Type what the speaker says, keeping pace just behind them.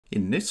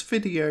In this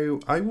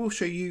video, I will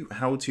show you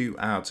how to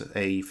add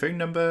a phone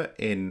number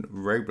in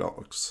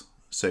Roblox.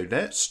 So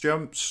let's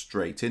jump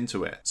straight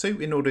into it. So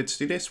in order to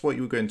do this, what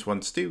you're going to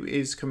want to do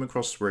is come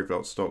across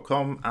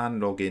roblox.com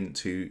and log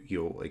into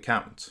your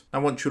account.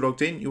 Now once you're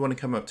logged in, you want to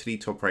come up to the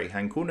top right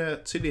hand corner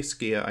to this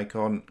gear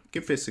icon,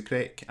 give this a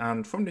click,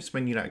 and from this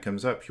menu that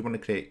comes up, you want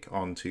to click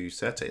onto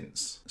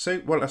settings. So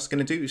what that's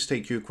going to do is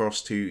take you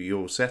across to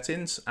your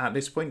settings. At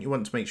this point, you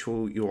want to make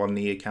sure you're on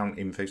the account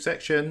info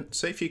section.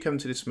 So if you come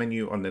to this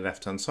menu on the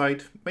left hand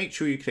side, make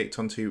sure you clicked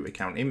onto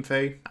account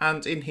info,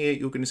 and in here,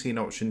 you're going to see an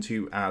option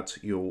to add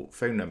your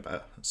phone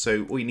number.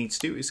 So all you need to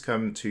do is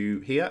come to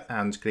here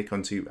and click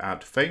onto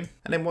add phone.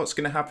 And then what's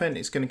going to happen,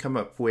 it's going to come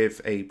up with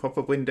a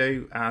pop-up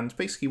window. And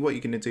basically what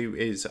you're going to do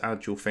is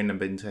add your phone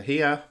number into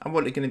here. And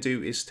what they're going to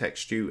do is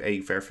text you a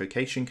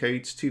verification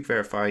code to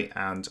verify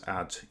and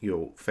add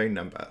your phone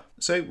number.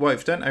 So what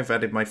I've done, I've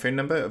added my phone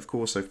number. Of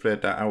course, I've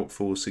blurred that out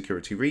for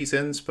security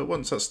reasons. But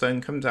once that's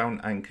done, come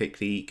down and click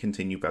the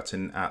continue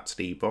button at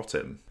the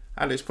bottom.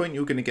 At this point,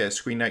 you're going to get a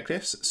screen like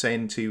this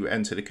saying to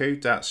enter the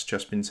code that's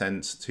just been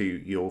sent to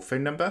your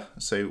phone number.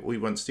 So all you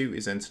want to do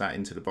is enter that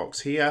into the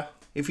box here.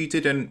 If you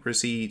didn't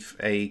receive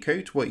a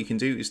code, what you can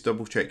do is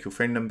double check your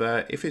phone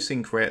number. If it's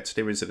incorrect,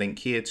 there is a link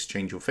here to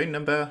change your phone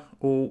number,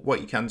 or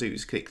what you can do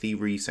is click the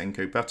resend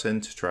code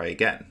button to try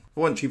again.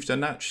 Once you've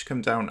done that, just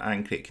come down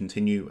and click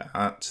continue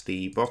at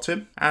the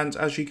bottom. And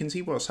as you can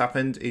see, what's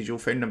happened is your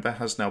phone number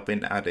has now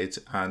been added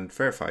and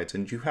verified.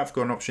 And you have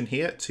got an option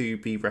here to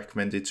be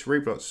recommended to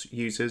Roblox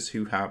users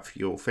who have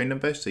your phone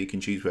number. So you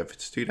can choose whether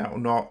to do that or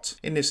not.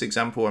 In this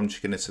example, I'm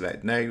just going to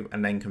select no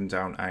and then come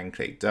down and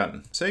click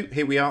done. So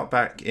here we are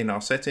back in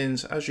our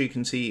settings. As you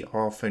can see,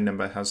 our phone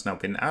number has now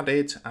been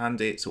added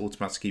and it's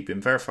automatically been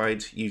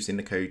verified using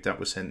the code that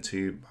was sent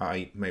to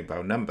my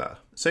mobile number.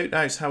 So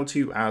that's how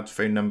to add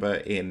phone number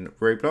in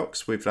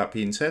Roblox. With that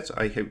being said,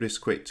 I hope this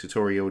quick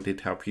tutorial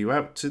did help you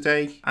out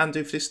today. And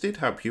if this did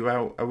help you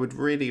out, I would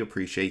really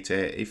appreciate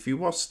it if you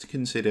was to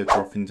consider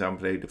dropping down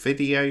below the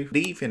video,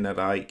 leaving a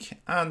like,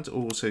 and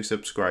also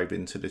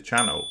subscribing to the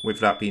channel.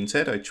 With that being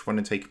said, I just want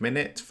to take a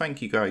minute to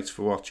thank you guys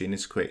for watching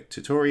this quick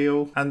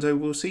tutorial, and I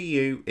will see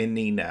you in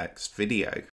the next video.